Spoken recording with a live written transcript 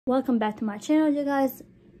Welcome back to my channel, you guys.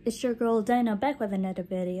 It's your girl Dianna back with another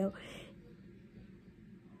video.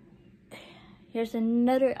 Here's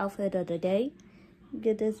another outfit of the day.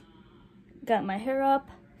 Get this, got my hair up,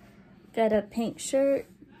 got a pink shirt,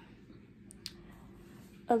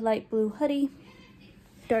 a light blue hoodie,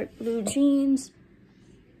 dark blue jeans.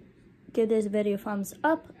 Give this video a thumbs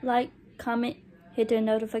up, like, comment, hit the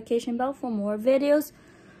notification bell for more videos.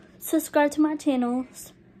 Subscribe to my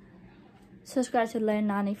channels. Subscribe to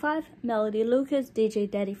Land95, Melody Lucas, DJ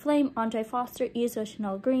Daddy Flame, Andre Foster, Isa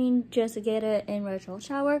Chanel Green, Jessica, and Rachel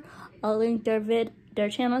Shower. I'll link their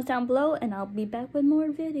channels down below, and I'll be back with more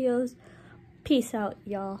videos. Peace out,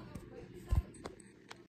 y'all.